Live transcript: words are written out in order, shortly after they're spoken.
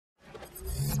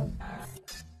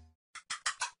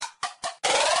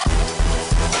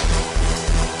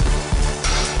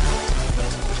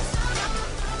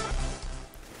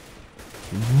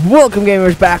Welcome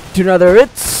gamers back to another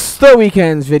It's the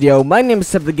Weekends video. My name is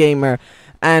SebTheGamer,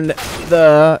 and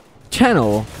our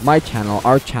channel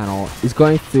is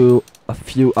going through a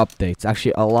few updates,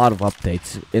 actually a lot of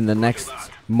updates in the next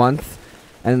month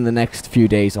and in the next few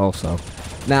days also.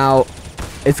 Now,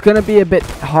 it's gonna be a bit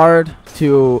hard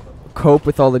to cope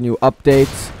with all the new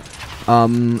updates.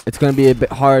 It's gonna be a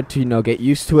bit hard to, get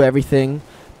used to everything,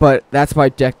 but that's my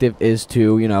objective, is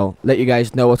to, let you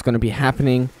guys know what's gonna be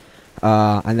happening.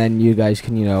 And then you guys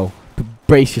can,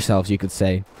 brace yourselves, you could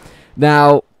say.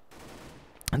 Now,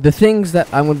 the things that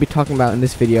I'm going to be talking about in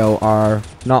this video are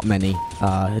not many.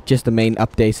 Just the main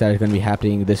updates that are going to be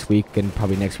happening this week and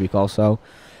probably next week also.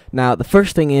 Now, the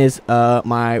first thing is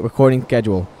my recording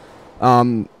schedule.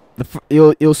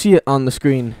 You'll see it on the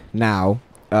screen now.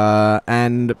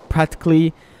 And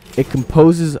practically, it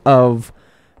composes of...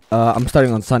 I'm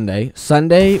starting on Sunday.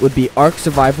 Sunday would be Ark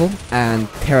Survival and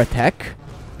Terra Tech.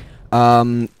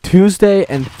 Tuesday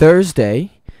and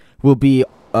Thursday will be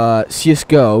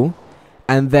CSGO,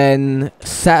 and then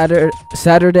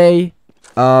Saturday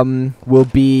will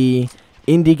be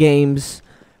indie games,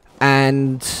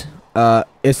 and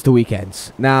it's the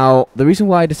weekends. Now, the reason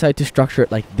why I decided to structure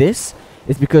it like this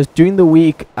is because during the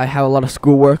week I have a lot of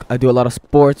schoolwork, I do a lot of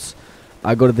sports,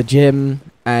 I go to the gym,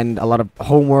 and a lot of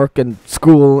homework and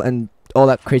school and all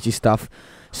that crazy stuff.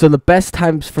 So the best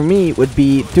times for me would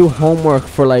be do homework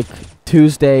for like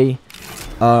Tuesday,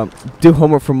 do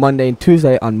homework for Monday and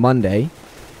Tuesday on Monday.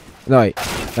 No, wait,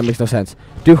 that makes no sense.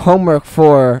 Do homework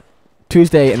for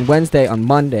Tuesday and Wednesday on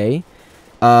Monday,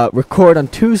 record on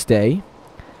Tuesday,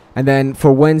 and then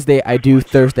for Wednesday I do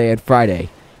Thursday and Friday.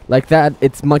 Like that,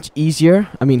 it's much easier.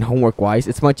 I mean, homework-wise,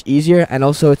 it's much easier, and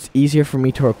also it's easier for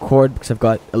me to record because I've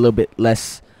got a little bit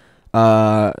less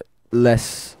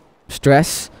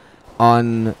stress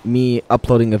on me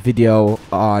uploading a video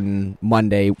on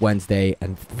Monday, Wednesday,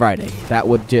 and Friday. That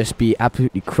would just be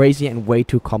absolutely crazy and way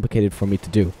too complicated for me to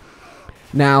do.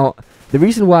 Now, the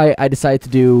reason why I decided to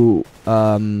do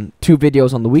 2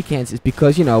 videos on the weekends is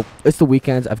because, it's the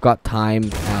weekends, I've got time,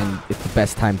 and it's the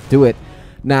best time to do it.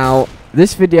 Now,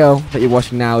 this video that you're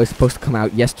watching now is supposed to come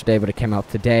out yesterday, but it came out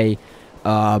today.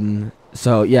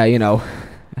 So, yeah, I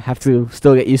have to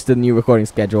still get used to the new recording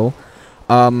schedule.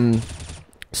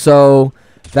 So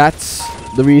that's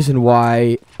the reason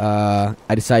why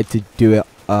I decided to do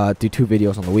 2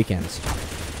 videos on the weekends.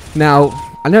 Now,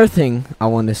 another thing I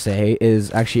want to say is,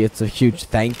 actually, it's a huge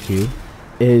thank you,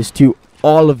 is to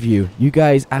all of you. You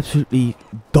guys absolutely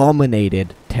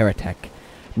dominated Terra Tech.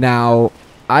 Now,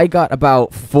 I got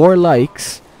about 4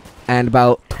 likes and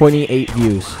about 28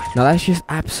 views. Now, that's just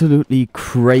absolutely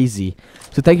crazy.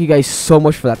 So thank you guys so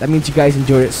much for that. That means you guys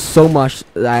enjoyed it so much,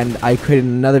 and I created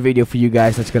another video for you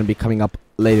guys that's going to be coming up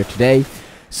later today.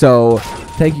 So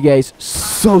thank you guys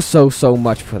so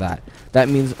much for that. That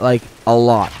means like a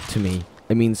lot to me.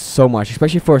 It means so much,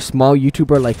 especially for a small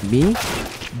YouTuber like me.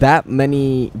 That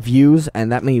many views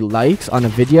and that many likes on a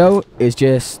video is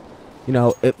just,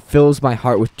 it fills my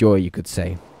heart with joy, you could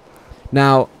say.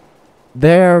 Now,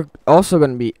 there are also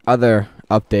going to be other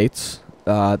updates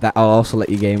that I'll also let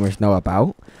you gamers know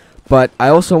about. But I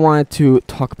also wanted to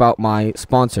talk about my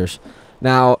sponsors.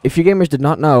 Now, if you gamers did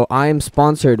not know, I am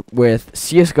sponsored with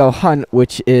CSGO Hunt,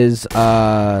 which is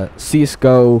a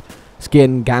CSGO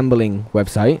skin gambling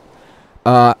website.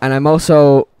 And I'm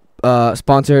also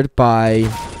sponsored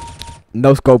by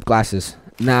No Scope Glasses.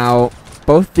 Now,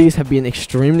 both these have been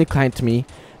extremely kind to me.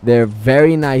 They're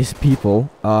very nice people.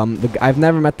 I've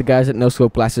never met the guys at No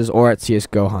Scope Glasses or at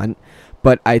CSGO Hunt,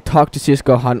 but I talked to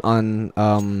CSGO Hunt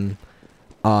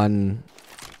on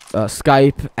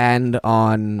Skype and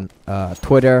on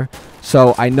Twitter,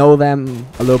 so I know them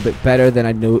a little bit better than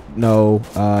I know No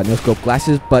Scope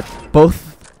Glasses. But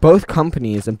both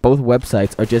companies and both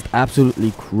websites are just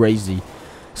absolutely crazy.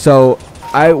 So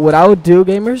what I would do,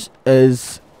 gamers,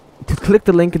 is to click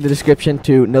the link in the description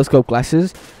to No Scope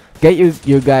Glasses. Get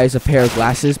you guys a pair of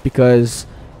glasses, because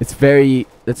it's very,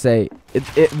 let's say,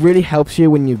 it really helps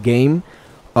you when you game,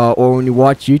 or when you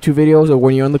watch YouTube videos, or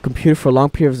when you're on the computer for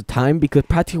long periods of time, because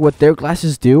practically what their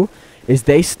glasses do is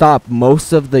they stop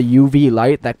most of the UV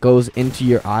light that goes into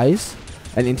your eyes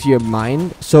and into your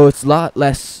mind, so it's a lot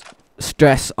less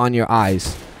stress on your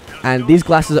eyes. And these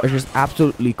glasses are just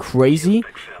absolutely crazy.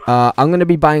 I'm going to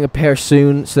be buying a pair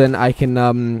soon, so then I can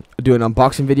do an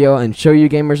unboxing video and show you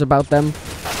gamers about them.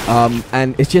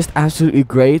 And it's just absolutely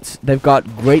great. They've got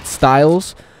great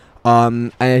styles,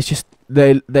 and it's just,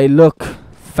 they look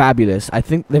fabulous. I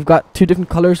think they've got 2 different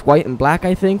colors, white and black,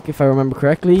 I think, if I remember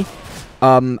correctly.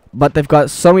 But they've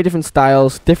got so many different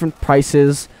styles, different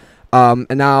prices. And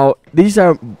now, these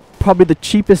are probably the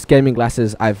cheapest gaming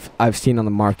glasses I've seen on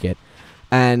the market.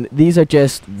 And these are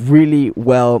just really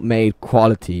well made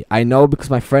quality. I know because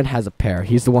my friend has a pair.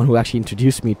 He's the one who actually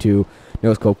introduced me to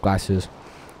no scope glasses.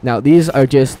 Now these are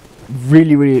just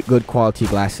really good quality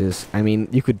glasses. I mean,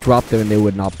 you could drop them and they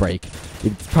would not break.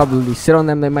 You'd probably sit on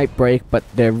them, they might break, but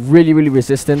they're really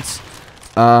resistant.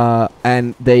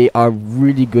 And they are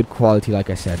really good quality, like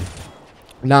I said.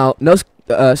 Now,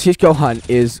 CSGO Hunt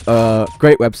is a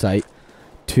great website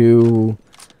to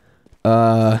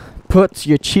put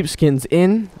your cheap skins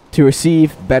in to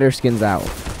receive better skins out.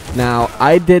 Now,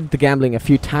 I did the gambling a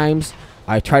few times.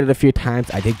 I tried it a few times.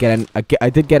 I did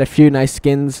get a few nice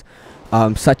skins,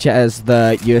 such as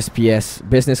the USPS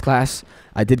business class.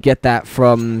 I did get that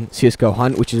from CSGO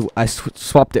Hunt, which is I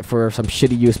swapped it for some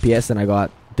shitty USPS, and I got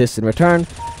this in return.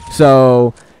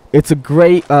 So it's a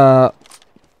great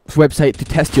website to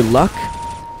test your luck.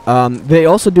 They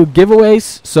also do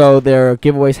giveaways, so there are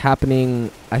giveaways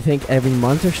happening, I think, every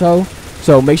month or so.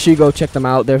 So make sure you go check them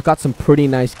out. They've got some pretty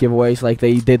nice giveaways, like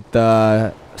they did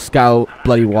the Scout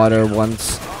Bloody Water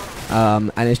once,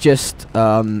 and it's just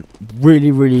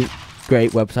really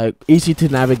great website, easy to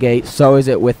navigate. So is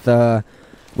it with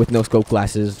no scope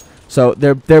glasses. So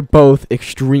they're both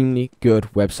extremely good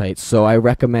websites. So I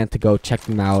recommend to go check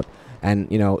them out and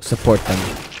support them.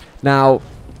 Now,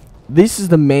 this is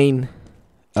the main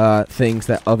things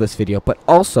of this video, but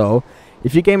also,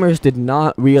 if you gamers did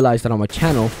not realize that on my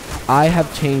channel, I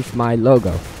have changed my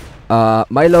logo.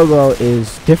 My logo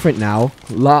is different now.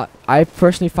 I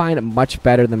personally find it much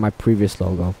better than my previous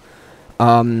logo.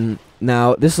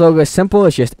 Now this logo is simple.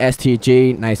 It's just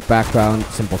STG, nice background,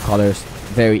 simple colors,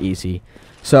 very easy.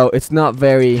 So it's not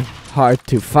very hard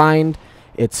to find.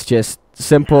 It's just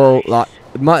simple,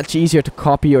 much easier to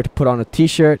copy or to put on a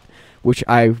t-shirt, which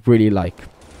I really like.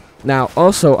 Now,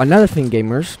 also, another thing,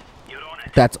 gamers,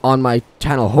 that's on my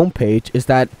channel homepage is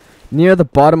that near the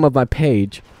bottom of my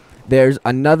page, there's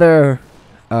another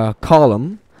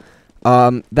column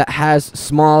that has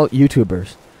small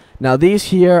YouTubers. Now, these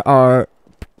here are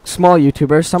small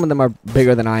YouTubers. Some of them are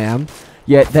bigger than I am,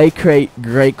 yet they create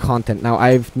great content. Now,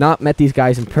 I've not met these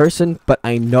guys in person, but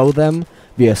I know them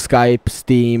via Skype,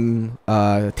 Steam,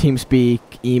 TeamSpeak,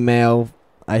 email.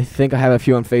 I think I have a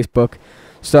few on Facebook.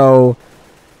 So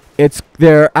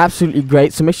they're absolutely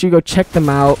great. So make sure you go check them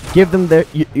out. Give them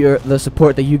the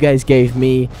support that you guys gave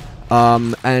me.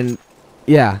 And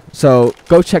yeah, so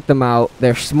go check them out.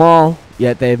 They're small,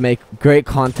 yet they make great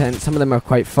content. Some of them are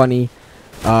quite funny.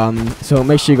 So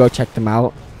make sure you go check them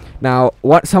out. Now,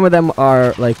 some of them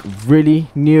are like really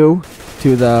new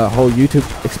to the whole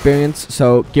YouTube experience.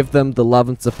 So give them the love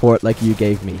and support like you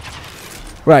gave me.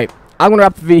 Right. I'm gonna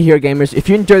wrap the video here, gamers. If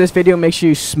you enjoyed this video, make sure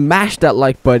you smash that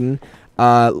like button.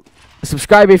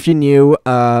 Subscribe if you're new.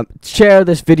 Share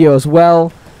this video as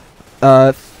well.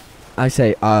 I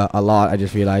say a lot, I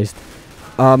just realized.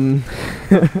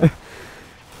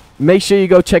 Make sure you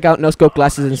go check out No Scope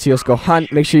Glasses and CSGO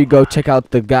Hunt. Make sure you go check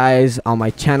out the guys on my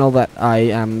channel that I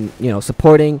am,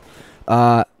 supporting.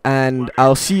 And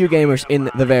I'll see you gamers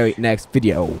in the very next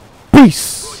video.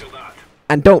 Peace!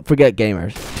 And don't forget,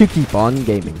 gamers, to keep on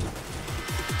gaming.